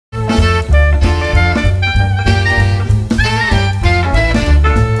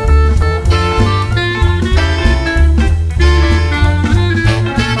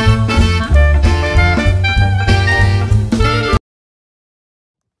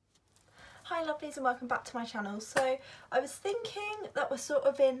Hi lovelies and welcome back to my channel. So I was thinking that we're sort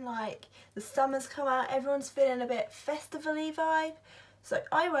of in like the summer's come out, everyone's feeling a bit festival-y vibe. So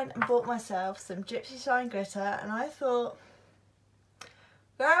I went and bought myself some Gypsy Shine glitter and I thought,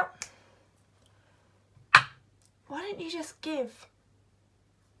 girl, why don't you just give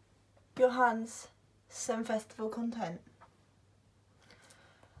your hands some festival content?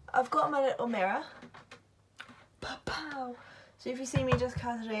 I've got my little mirror. Pow! So if you see me just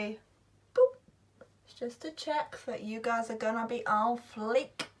casually, boop, it's just to check that you guys are gonna be on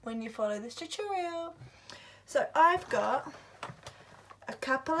fleek when you follow this tutorial. So I've got a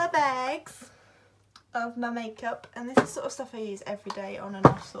couple of bags of my makeup, and this is sort of stuff I use every day on and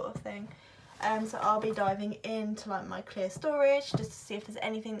off sort of thing. So I'll be diving into like my clear storage just to see if there's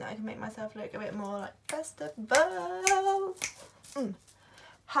anything that I can make myself look a bit more like festival.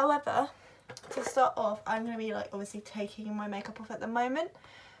 However, to start off, I'm going to be like obviously taking my makeup off at the moment.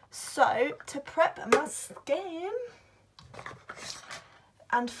 So to prep my skin,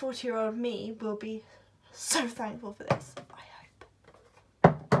 and 40-year-old me will be so thankful for this, I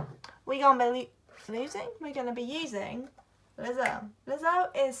hope. We're going to be using Lizzo.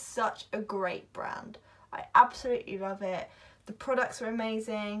 Lizzo is such a great brand. I absolutely love it. The products are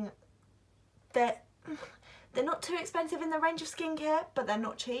amazing. They're not too expensive in the range of skincare, but they're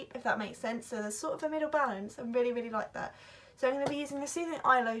not cheap, if that makes sense. So there's sort of a middle balance. I really, really like that. So I'm going to be using the Soothing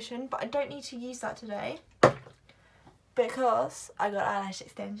Eye Lotion, but I don't need to use that today because I got eyelash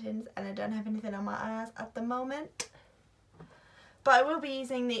extensions and I don't have anything on my eyes at the moment. But I will be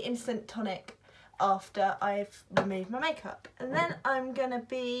using the Instant Tonic after I've removed my makeup. And then I'm going to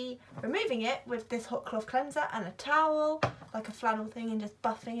be removing it with this hot cloth cleanser and a towel, like a flannel thing, and just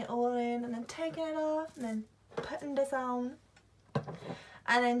buffing it all in and then taking it off and then putting this on,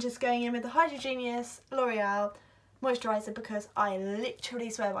 and then just going in with the Hydrogenius L'Oreal moisturiser, because I literally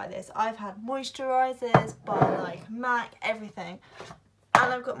swear by this. I've had moisturisers by like MAC, everything,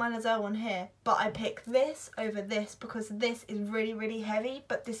 and I've got my Lizzo one here, but I pick this over this because this is really, really heavy,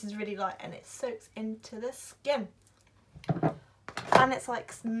 but this is really light and it soaks into the skin, and it's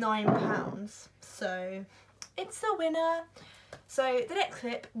like £9, so it's a winner. So the next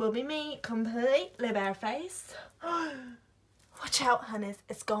clip will be me completely barefaced. Watch out, honeys,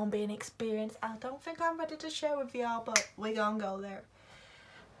 it's gonna be an experience. I don't think I'm ready to share with y'all, but we're gonna go there.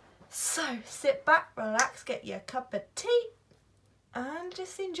 So sit back, relax, get your cup of tea and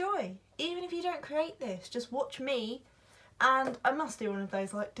just enjoy. Even if you don't create this, just watch me. And I must do one of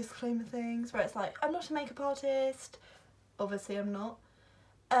those like disclaimer things where it's like, I'm not a makeup artist. Obviously I'm not.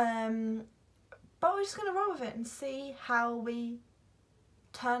 But we're just going to roll with it and see how it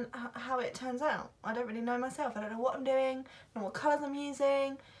turns out. I don't really know myself. I don't know what I'm doing, I don't know what colours I'm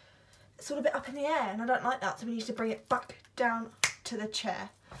using. It's all a bit up in the air and I don't like that, so we need to bring it back down to the chair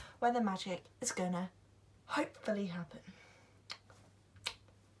where the magic is going to hopefully happen.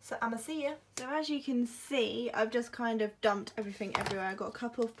 So I'ma see you. So as you can see, I've just kind of dumped everything everywhere. I've got a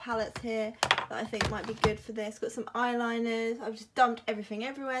couple of palettes here that I think might be good for this. Got some eyeliners. I've just dumped everything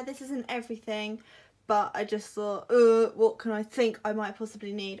everywhere. This isn't everything, but I just thought, what can I think I might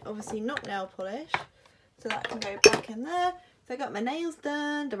possibly need? Obviously not nail polish, so that can go back in there. So I got my nails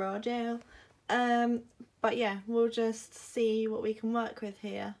done, the raw gel. But yeah, we'll just see what we can work with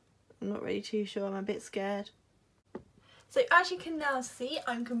here. I'm not really too sure. I'm a bit scared. So as you can now see,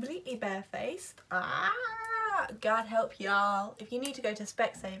 I'm completely barefaced. God help y'all. If you need to go to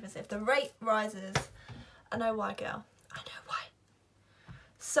Specsavers, if the rate rises, I know why, girl. I know why.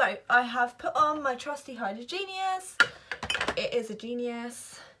 So I have put on my trusty Hydrogenius. It is a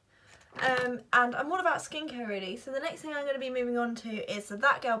genius. And I'm all about skincare really. So the next thing I'm going to be moving on to is the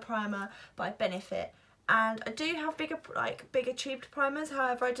That Girl Primer by Benefit. And I do have bigger tubed primers,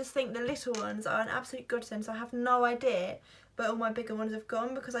 however I just think the little ones are an absolute godsend, so I have no idea where all my bigger ones have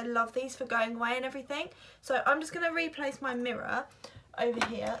gone because I love these for going away and everything. So I'm just going to replace my mirror over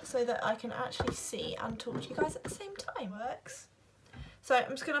here so that I can actually see and talk to you guys at the same time. Works. So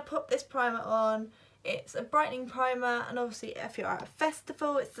I'm just going to pop this primer on. It's a brightening primer, and obviously if you're at a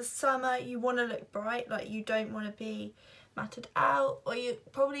festival, it's the summer, you want to look bright, like you don't want to be matted out, or you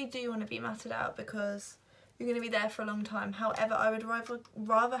probably do want to be matted out because you're going to be there for a long time. However, I would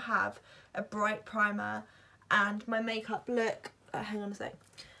rather have a bright primer and my makeup look, hang on a sec,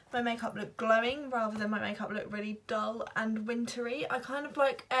 my makeup look glowing rather than my makeup look really dull and wintry. I kind of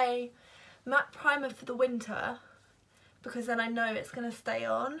like a matte primer for the winter because then I know it's going to stay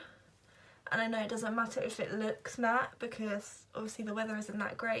on, and I know it doesn't matter if it looks matte because obviously the weather isn't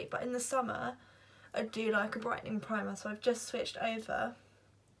that great, but in the summer I do like a brightening primer, so I've just switched over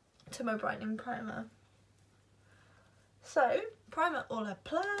to my brightening primer. So, primer all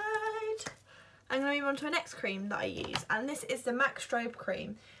applied. I'm going to move on to a next cream that I use, and this is the MAC Strobe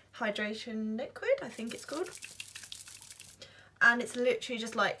Cream Hydration Liquid, I think it's called. And it's literally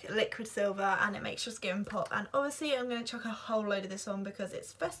just like liquid silver, and it makes your skin pop. And obviously I'm going to chuck a whole load of this on because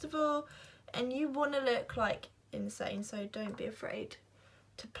it's festival and you want to look like insane, so don't be afraid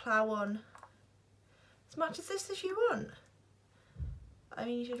to plow on as much of this as you want. I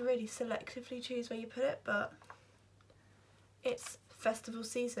mean, you should really selectively choose where you put it, but it's festival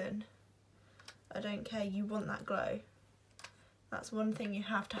season. I don't care, you want that glow. That's one thing you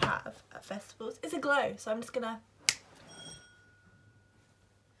have to have at festivals, is a glow. So I'm just gonna,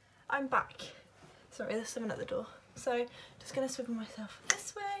 I'm back. Sorry, there's someone at the door. So just gonna swivel myself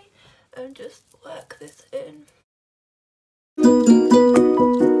this way and just work this in.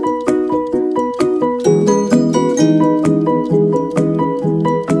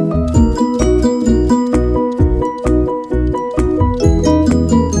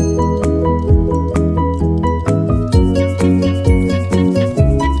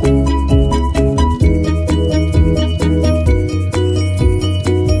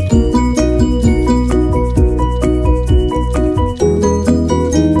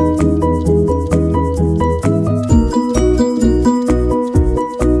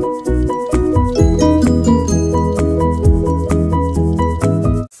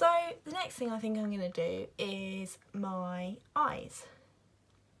 I think I'm going to do is my eyes.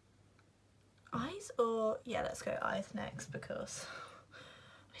 Eyes, or yeah, let's go eyes next because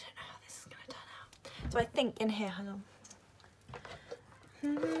we don't know how this is going to turn out. So I think in here, hang on.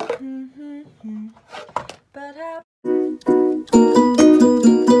 But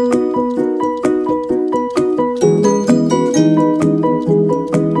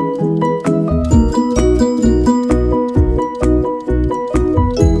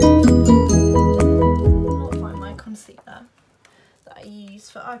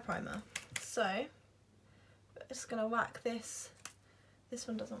for eye primer, so we're just going to whack this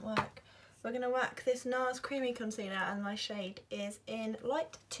one doesn't work, we're going to whack this NARS Creamy Concealer, and my shade is in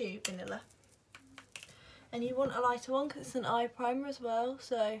Light 2 Vanilla. And you want a lighter one because it's an eye primer as well,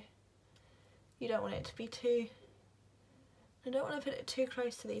 so you don't want it to be too, I don't want to put it too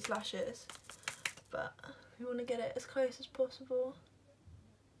close to these lashes, but you want to get it as close as possible.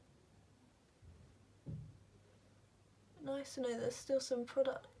 Nice to know there's still some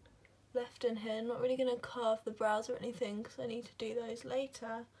product left in here. I'm not really going to carve the brows or anything because I need to do those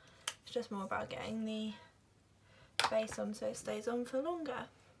later. It's just more about getting the base on so it stays on for longer.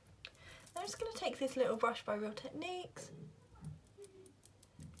 I'm just going to take this little brush by Real Techniques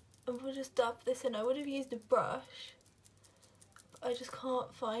and we'll just dab this in. I would have used a brush, but I just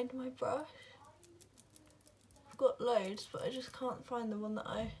can't find my brush. I've got loads, but I just can't find the one that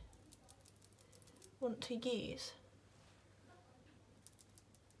I want to use.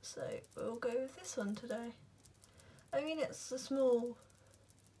 So we'll go with this one today. I mean, it's a small,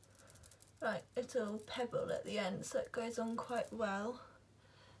 like, little pebble at the end, so it goes on quite well.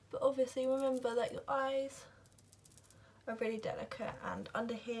 But obviously remember that your eyes are really delicate, and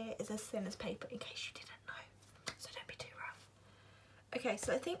under here is as thin as paper, in case you didn't know. So don't be too rough. Okay,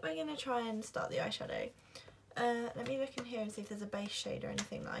 so I think we're going to try and start the eyeshadow. Let me look in here and see if there's a base shade or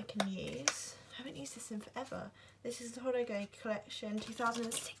anything that I can use. I haven't used this in forever. This is the Holiday Collection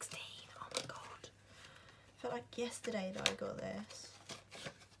 2016. Oh my god. I felt like yesterday that I got this.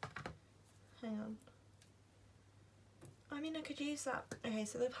 Hang on. I mean, I could use that. Okay,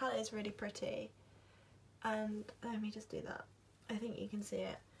 so the palette is really pretty. And let me just do that. I think you can see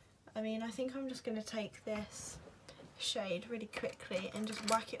it. I mean, I think I'm just going to take this shade really quickly and just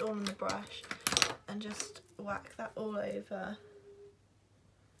whack it all on the brush. And just whack that all over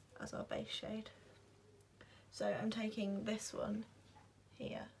as our base shade. So I'm taking this one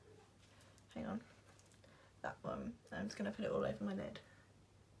here, hang on, that one, and I'm just going to put it all over my lid.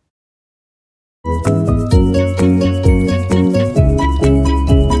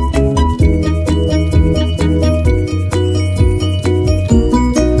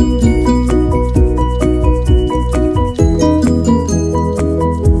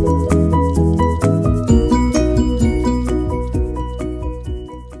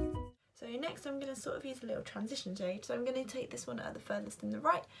 Transition shade, so I'm going to take this one at the furthest in the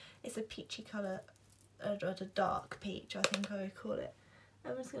right. It's a peachy colour, or a dark peach I think I would call it.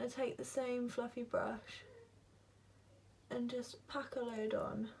 I'm just going to take the same fluffy brush and just pack a load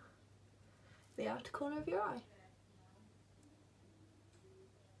on the outer corner of your eye.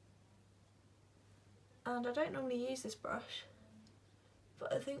 And I don't normally use this brush,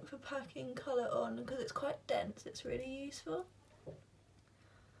 but I think for packing colour on, because it's quite dense, it's really useful.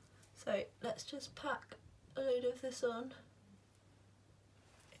 So let's just pack a load of this on.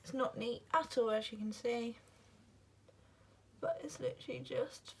 It's not neat at all, as you can see, but it's literally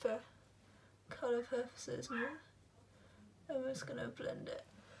just for colour purposes. I'm just going to blend it.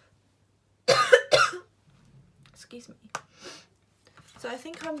 Excuse me. So I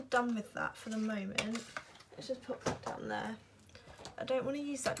think I'm done with that for the moment. Let's just put that down there. I don't want to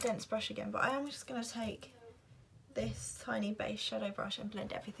use that dense brush again, but I am just going to take this tiny base shadow brush and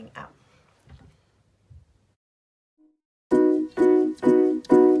blend everything out.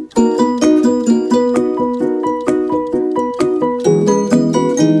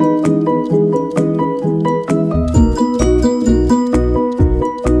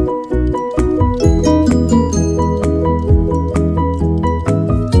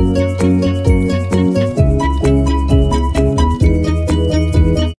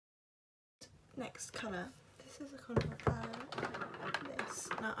 Next colour. This is a contour palette.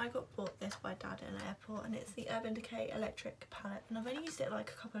 Now I bought this by Dad in an airport, and it's the Urban Decay Electric palette, and I've only used it like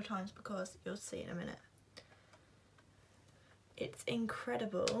a couple of times because you'll see in a minute. It's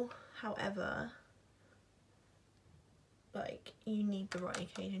incredible, however, like, you need the right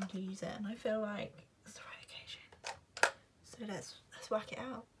occasion to use it, and I feel like it's the right occasion. So let's whack it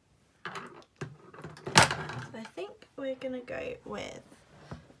out. So I think we're gonna go with,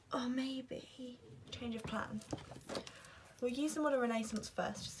 or maybe change of plan. We'll use the Modern Renaissance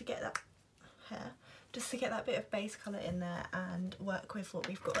first, just to get that bit of base colour in there and work with what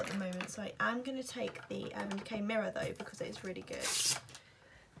we've got at the moment. So I am going to take the Urban Decay mirror though, because it's really good. So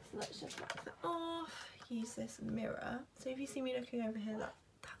let's just wipe that off. Use this mirror. So if you see me looking over here,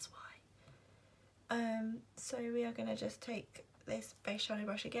 that's why. So we are going to just take this base shadow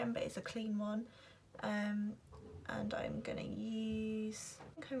brush again, but it's a clean one. And I'm going to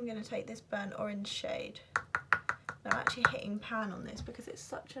take this burnt orange shade. Now I'm actually hitting pan on this because it's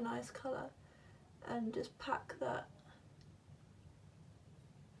such a nice colour, and just pack that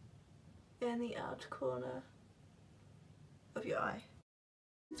in the outer corner of your eye.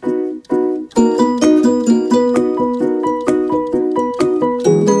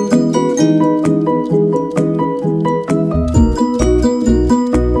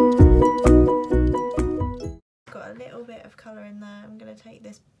 Got a little bit of colour in there. I'm going to take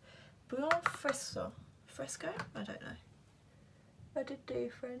this Bouillon Fresco? I don't know. I did do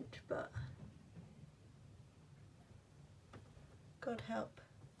French, but God help.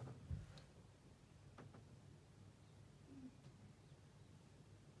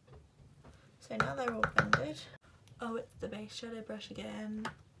 So now they're all blended. Oh, it's the base shadow brush again.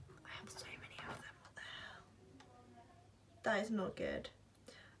 I have so many of them, what the hell? That is not good.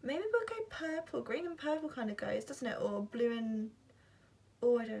 Maybe we'll go purple. Green and purple kind of goes, doesn't it? Or blue and...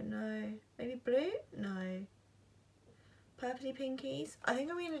 oh, I don't know. Maybe blue? No. Purpley pinkies. I think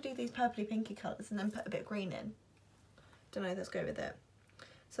I'm going to do these purpley pinky colours and then put a bit of green in. Don't know, let's go with it.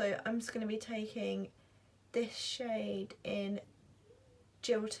 So I'm just going to be taking this shade in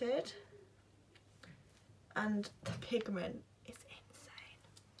Jilted. And the pigment is insane.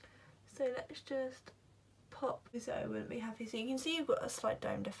 So let's just pop this out. I wouldn't be happy. So you can see you've got a slight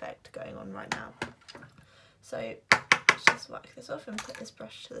domed effect going on right now. So let's just wipe this off and put this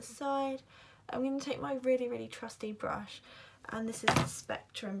brush to the side. I'm going to take my really trusty brush, and this is the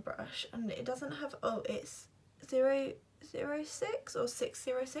Spectrum brush, and it doesn't have, oh, it's 006 or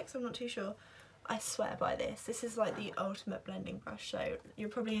 606, I'm not too sure. I swear by this. This is like the ultimate blending brush, so you'll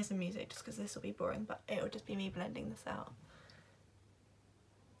probably hear some music just because this will be boring, but it'll just be me blending this out.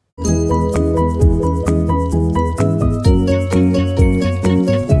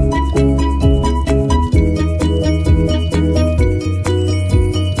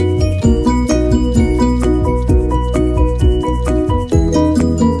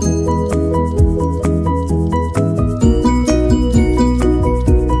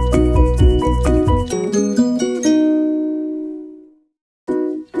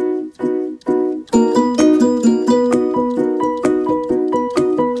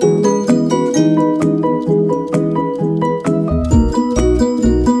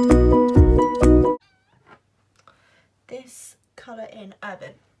 Colour in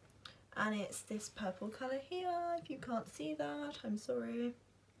Urban, and it's this purple colour here. If you can't see that, I'm sorry.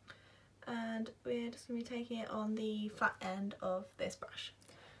 And we're just going to be taking it on the flat end of this brush,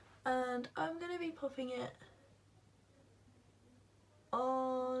 and I'm going to be popping it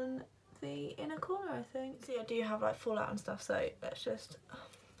on the inner corner, I think. See, I do have like fallout and stuff, so let's just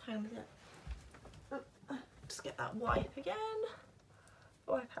hang on a minute. Just get that wipe again.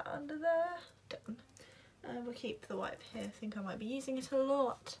 Wipe it under there. Done. We'll keep the wipe here. I think I might be using it a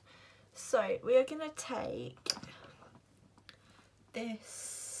lot. So we are going to take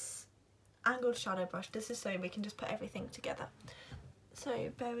this angled shadow brush. This is so we can just put everything together.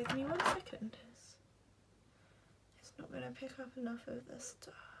 So bear with me 1 second. It's not going to pick up enough of the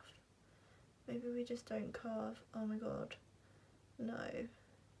stuff. Maybe we just don't carve. Oh my god. No.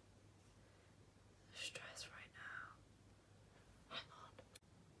 Stress right now. Hang on.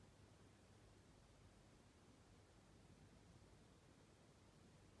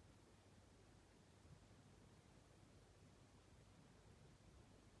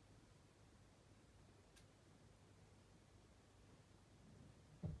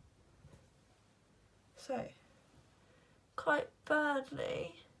 So, quite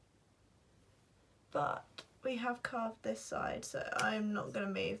badly, but we have carved this side, so I'm not going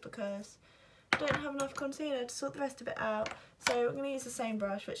to move because I don't have enough concealer to sort the rest of it out. So we're going to use the same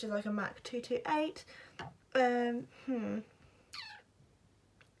brush, which is like a MAC 228.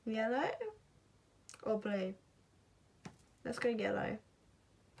 Yellow or blue? Let's go yellow.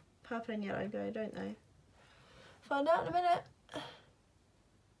 Purple and yellow go, don't they? Find out in a minute.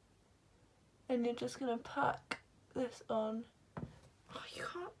 And you're just going to pack this on. Oh, you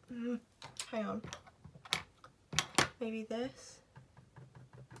can't. Hang on. Maybe this.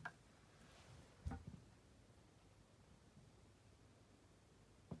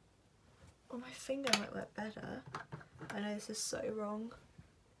 Oh, my finger might work better. I know this is so wrong.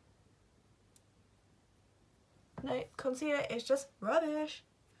 No, concealer is just rubbish.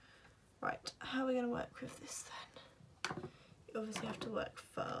 Right, how are we going to work with this then? You obviously have to work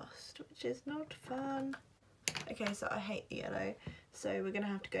fast, which is not fun. Okay, so I hate the yellow, so we're going to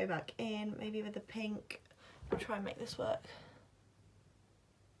have to go back in, maybe with the pink. I'll try and make this work.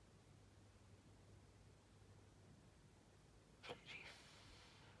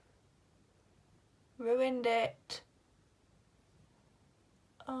 Ruined it.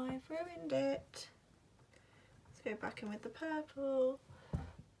 I've ruined it. Let's go back in with the purple.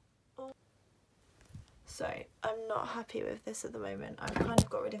 So I'm not happy with this at the moment. I've kind of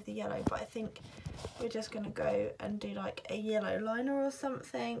got rid of the yellow, but I think we're just going to go and do like a yellow liner or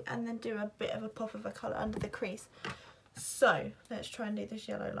something, and then do a bit of a pop of a colour under the crease. So let's try and do this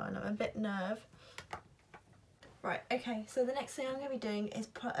yellow liner. I'm a bit nerve. Right, okay, so the next thing I'm going to be doing is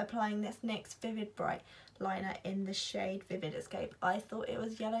applying this NYX Vivid Bright liner in the shade Vivid Escape. I thought it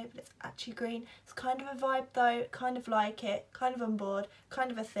was yellow, but it's actually green. It's kind of a vibe though, kind of like it, kind of on board, kind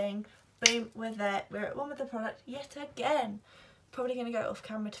of a thing. Boom, we're there. We're at one with the product yet again. Probably going to go off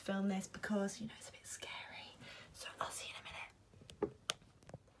camera to film this because, you know, it's a bit scary. So I'll see you in a minute.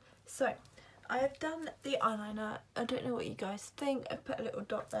 So I have done the eyeliner. I don't know what you guys think. I've put a little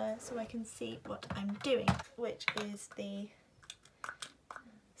dot there so I can see what I'm doing, which is the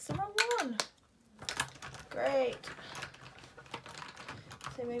summer one. Great.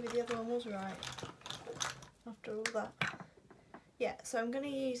 So maybe the other one was right after all that. Yeah, so I'm going to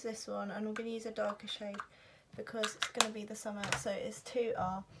use this one, and I'm going to use a darker shade because it's going to be the summer, so it's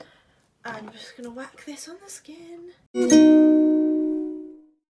 2R. And I'm just going to whack this on the skin.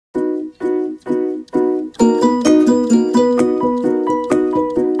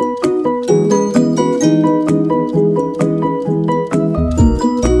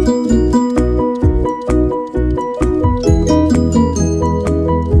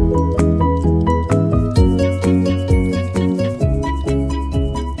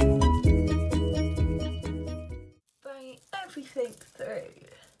 Everything through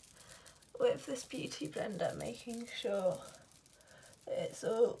with this beauty blender, making sure it's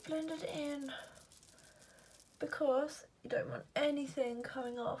all blended in, because you don't want anything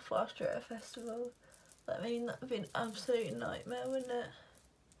coming off after a festival. I mean, that would be an absolute nightmare, wouldn't it?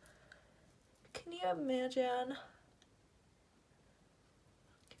 Can you imagine?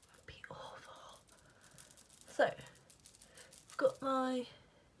 It would be awful. So, I've got my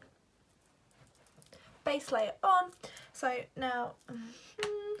base layer on. So now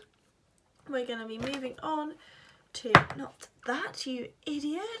we're going to be moving on to, not that, you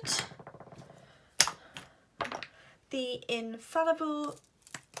idiot, the infallible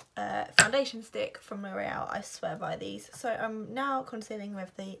foundation stick from L'Oreal. I swear by these. So I'm now concealing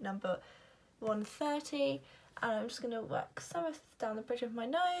with the number 130, and I'm just going to work some of this down the bridge of my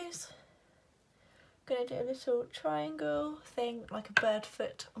nose. I'm going to do a little triangle thing like a bird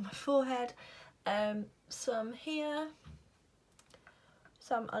foot on my forehead. Some here,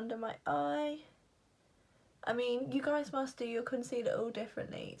 some under my eye. I mean, you guys must do your concealer all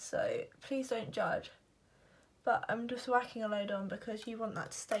differently, so please don't judge. But I'm just whacking a load on because you want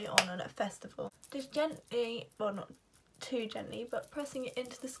that to stay on at a festival. Just gently, well, not too gently, but pressing it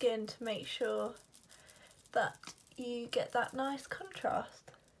into the skin to make sure that you get that nice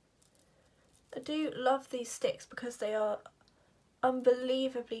contrast. I do love these sticks because they are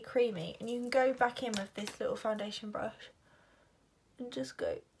unbelievably creamy, and you can go back in with this little foundation brush and just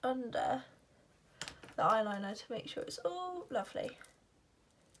go under the eyeliner to make sure it's all lovely.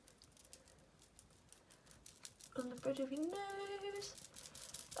 On the bridge of your nose,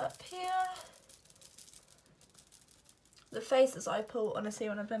 up here. The faces I pull, honestly,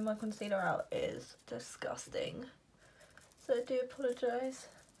 when I blend my concealer out is disgusting. So I do apologise.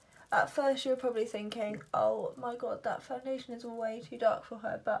 At first you're probably thinking, oh my god, that foundation is way too dark for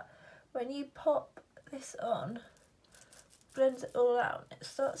her, but when you pop this on, blends it all out, it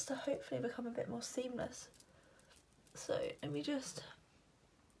starts to hopefully become a bit more seamless. So let me just...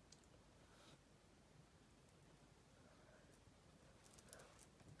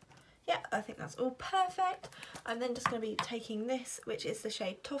 yeah, I think that's all perfect. I'm then just going to be taking this, which is the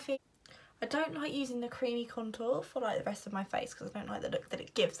shade Toffee. I don't like using the creamy contour for like the rest of my face because I don't like the look that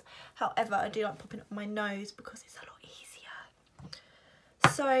it gives. However, I do like popping it on my nose because it's a lot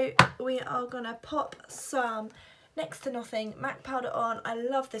easier. So we are going to pop some Next to Nothing MAC powder on. I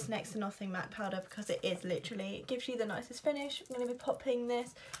love this Next to Nothing MAC powder because it is literally, it gives you the nicest finish. I'm going to be popping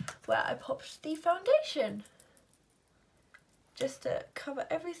this where I popped the foundation, just to cover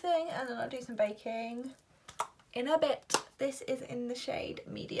everything, and then I'll do some baking in a bit. This is in the shade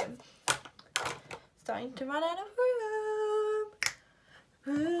Medium. Starting to run out of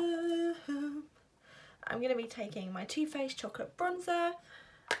room. I'm going to be taking my Too Faced chocolate bronzer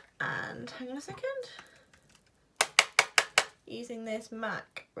and, hang on a second, using this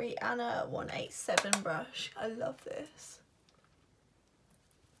MAC Rihanna 187 brush. I love this.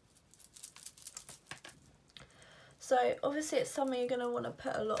 So obviously it's summer, you're going to want to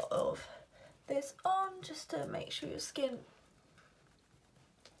put a lot of this on just to make sure your skin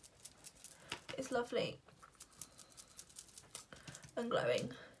is lovely and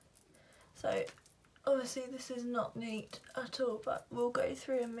glowing. So obviously this is not neat at all, but we'll go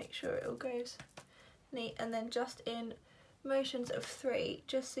through and make sure it all goes neat, and then just in motions of 3,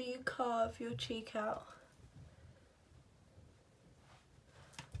 just so you carve your cheek out.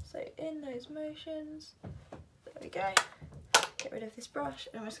 So in those motions. There we go. Get rid of this brush,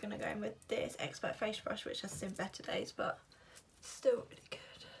 and I'm just going to go in with this Expert Face brush, which has seen better days, but still really good.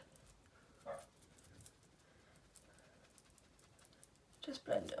 Just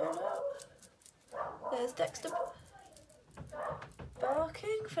blend it all out. There's Dexter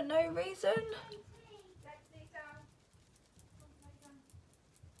barking for no reason.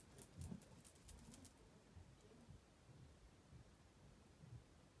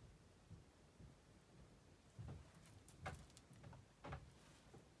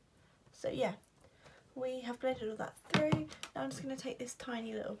 So yeah, we have blended all that through. Now I'm just going to take this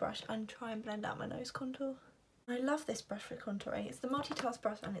tiny little brush and try and blend out my nose contour. I love this brush for contouring. It's the multitask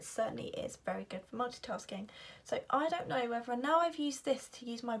brush, and it certainly is very good for multitasking. So I don't know whether, now I've used this to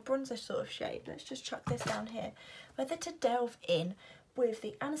use my bronzer sort of shade, let's just chuck this down here, whether to delve in with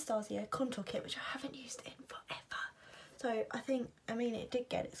the Anastasia contour kit, which I haven't used in forever. So I think, I mean, it did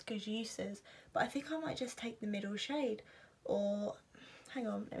get its good uses, but I think I might just take the middle shade, or... hang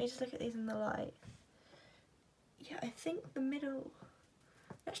on, let me just look at these in the light. Yeah, I think the middle...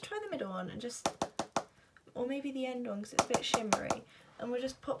 let's try the middle one and just... or maybe the end one because it's a bit shimmery. And we'll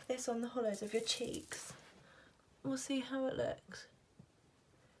just pop this on the hollows of your cheeks. We'll see how it looks.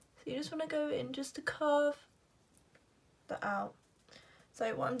 So you just want to go in just to carve that out.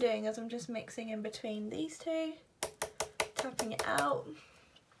 So what I'm doing is I'm just mixing in between these two, tapping it out,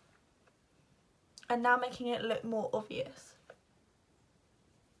 and now making it look more obvious.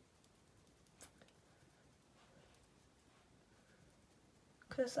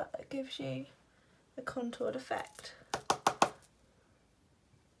 Because that gives you a contoured effect.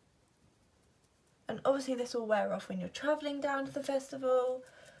 And obviously this will wear off when you're travelling down to the festival,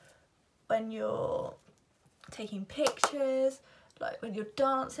 when you're taking pictures, like when you're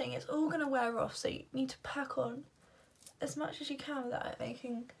dancing, it's all going to wear off, so you need to pack on as much as you can without it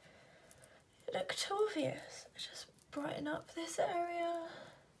making it look too obvious. Just brighten up this area,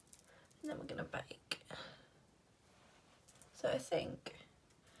 and then we're going to bake. So I think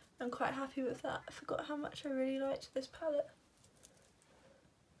I'm quite happy with that. I forgot how much I really liked this palette.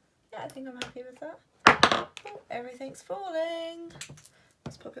 Yeah, I think I'm happy with that. Oh, everything's falling.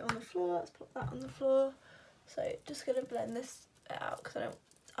 Let's pop it on the floor. Let's pop that on the floor. So just gonna blend this out because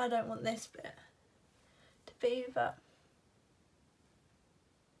I don't want this bit to be that.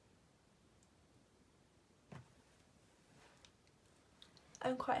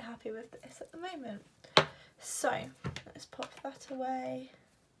 I'm quite happy with this at the moment. So let's pop that away.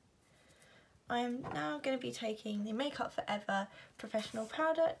 I'm now going to be taking the Makeup Forever Professional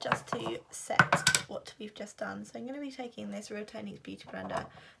Powder just to set what we've just done. So I'm going to be taking this Real Techniques Beauty Blender,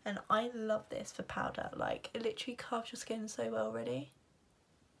 and I love this for powder. Like, it literally carves your skin so well already.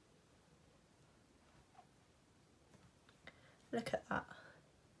 Look at that.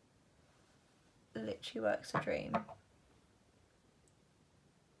 Literally works a dream.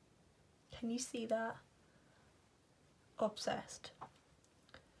 Can you see that? Obsessed.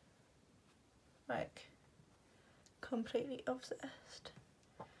 Like, completely obsessed.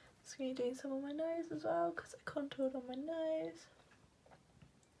 Just going to do some on my nose as well because I contoured on my nose.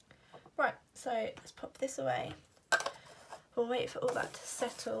 Right, so let's pop this away. We'll wait for all that to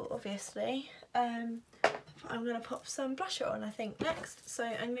settle, obviously. I'm going to pop some blusher on, I think, next. So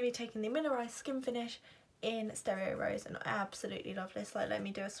I'm going to be taking the Mineralized Skin Finish in Stereo Rose, and I absolutely love this. Like, let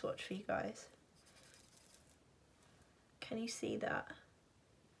me do a swatch for you guys. Can you see that?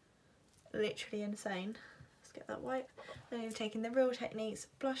 Literally insane. Let's get that wipe. I'm going to be taking the Real Techniques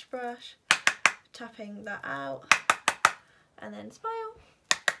blush brush, tapping that out, and then smile.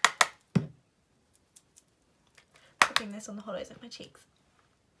 Putting this on the hollows of my cheeks.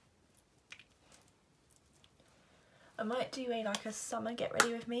 I might do like a summer get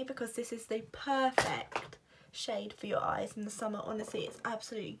ready with me because this is the perfect shade for your eyes in the summer. Honestly, it's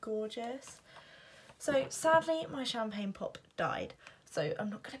absolutely gorgeous. So sadly my champagne pop died, so I'm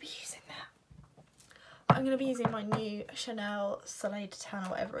not going to be using that. I'm going to be using my new Chanel Soleil de Tan or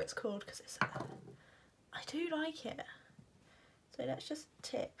whatever it's called because it's I do like it. So let's just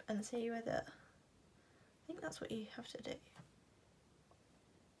tip and see whether, I think that's what you have to do.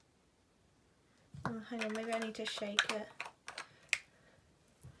 Oh, hang on, maybe I need to shake it.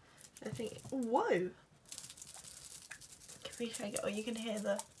 I think, whoa! Can we shake it? Oh, you can hear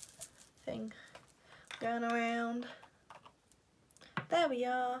the thing going around. There we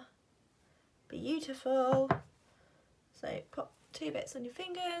are. Beautiful. So pop 2 bits on your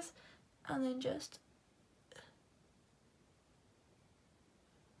fingers and then just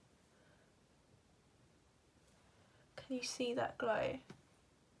can you see that glow?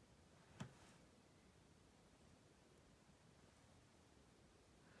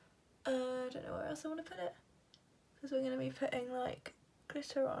 I don't know where else I want to put it because we're going to be putting like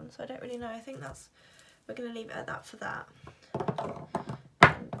glitter on, so I don't really know. I think that's, we're going to leave it at that for that.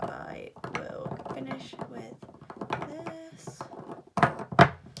 And I will finish with this.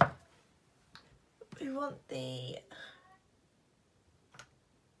 We want the,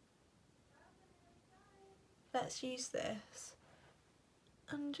 let's use this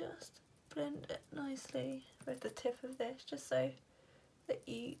and just blend it nicely with the tip of this, just so that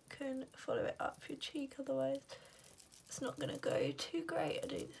you can follow it up your cheek, otherwise it's not going to go too great, I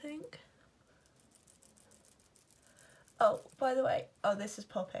don't think. Oh, by the way, oh, this is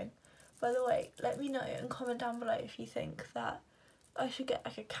popping. By the way, let me know and comment down below if you think that I should get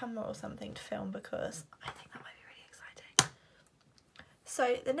like a camera or something to film, because I think that might be really exciting.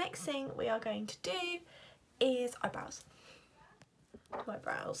 So the next thing we are going to do is eyebrows. My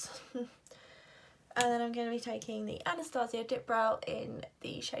brows. And then I'm going to be taking the Anastasia Dip Brow in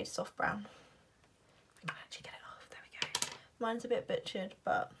the shade Soft Brown. I can actually get it off, there we go. Mine's a bit butchered,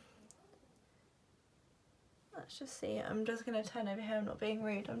 but let's just see. I'm just going to turn over here, I'm not being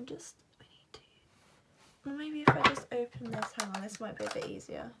rude, we need to, well, maybe if I just open this, hang on, this might be a bit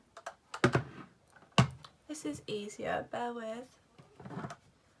easier. This is easier, bear with.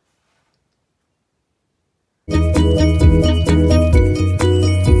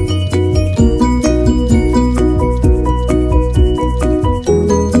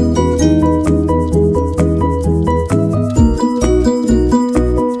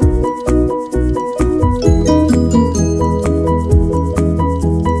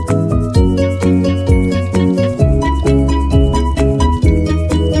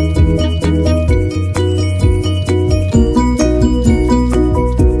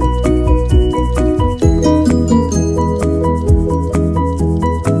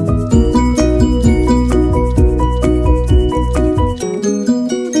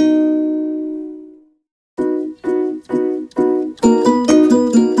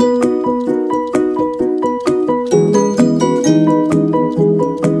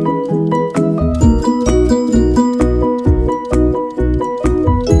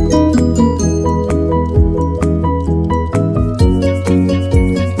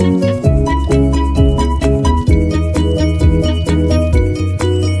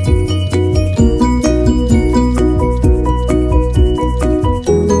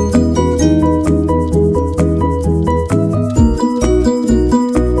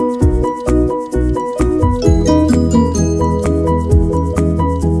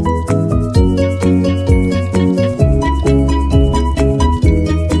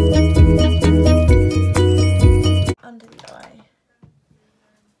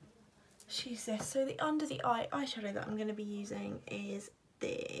 under the eye eyeshadow that I'm going to be using is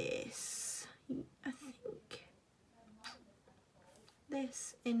this. I think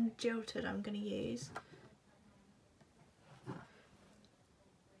this in Jilted I'm going to use.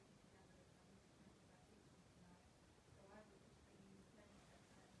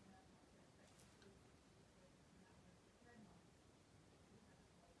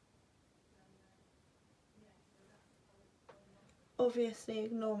 Obviously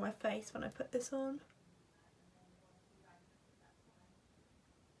ignore my face when I put this on.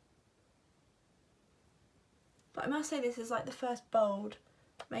 But I must say this is like the first bold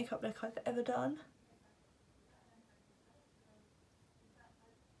makeup look I've ever done.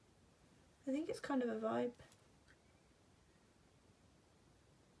 I think it's kind of a vibe.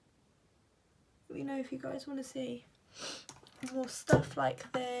 Let me know if you guys want to see more stuff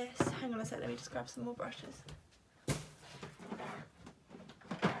like this. Hang on a sec, let me just grab some more brushes.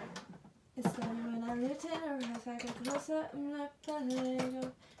 It's only when I lived in a house I got closer, I'm not letting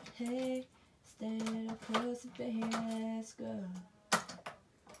go. Hey, stay up close, baby, let's go.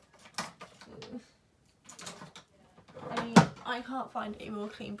 I mean, I can't find any more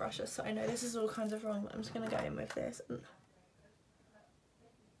clean brushes, so I know this is all kinds of wrong, but I'm just going to go in with this.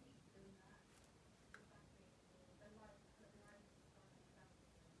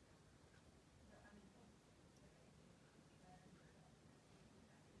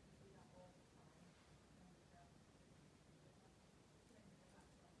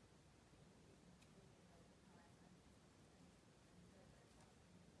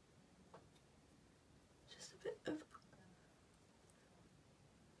 Just a bit of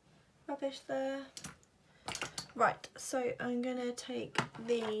rubbish there. Right, so I'm going to take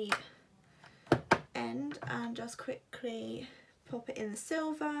the end and just quickly pop it in the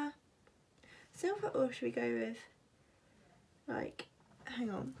silver. Silver, or should we go with, like, hang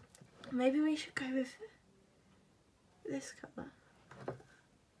on, maybe we should go with this colour.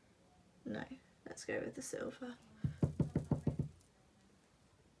 No, let's go with the silver.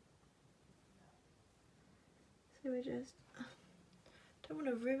 So we just, don't want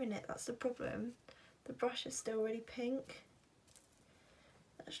to ruin it, that's the problem. The brush is still really pink.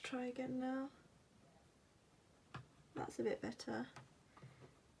 Let's try again now. That's a bit better.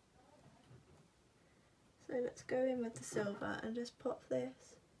 So let's go in with the silver and just pop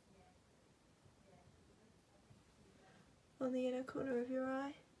this on the inner corner of your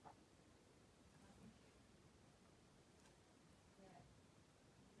eye.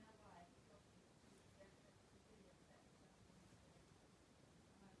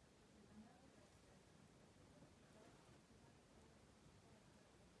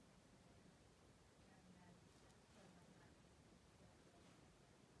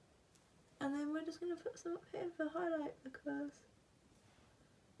 And then we're just going to put some up here for highlight because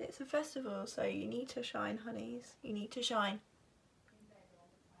it's a festival, so you need to shine, honeys. You need to shine.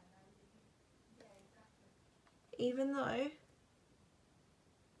 Even though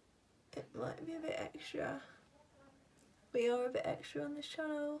it might be a bit extra. We are a bit extra on this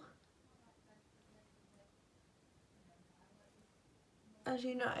channel, as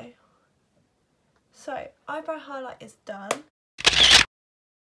you know. So, eyebrow highlight is done.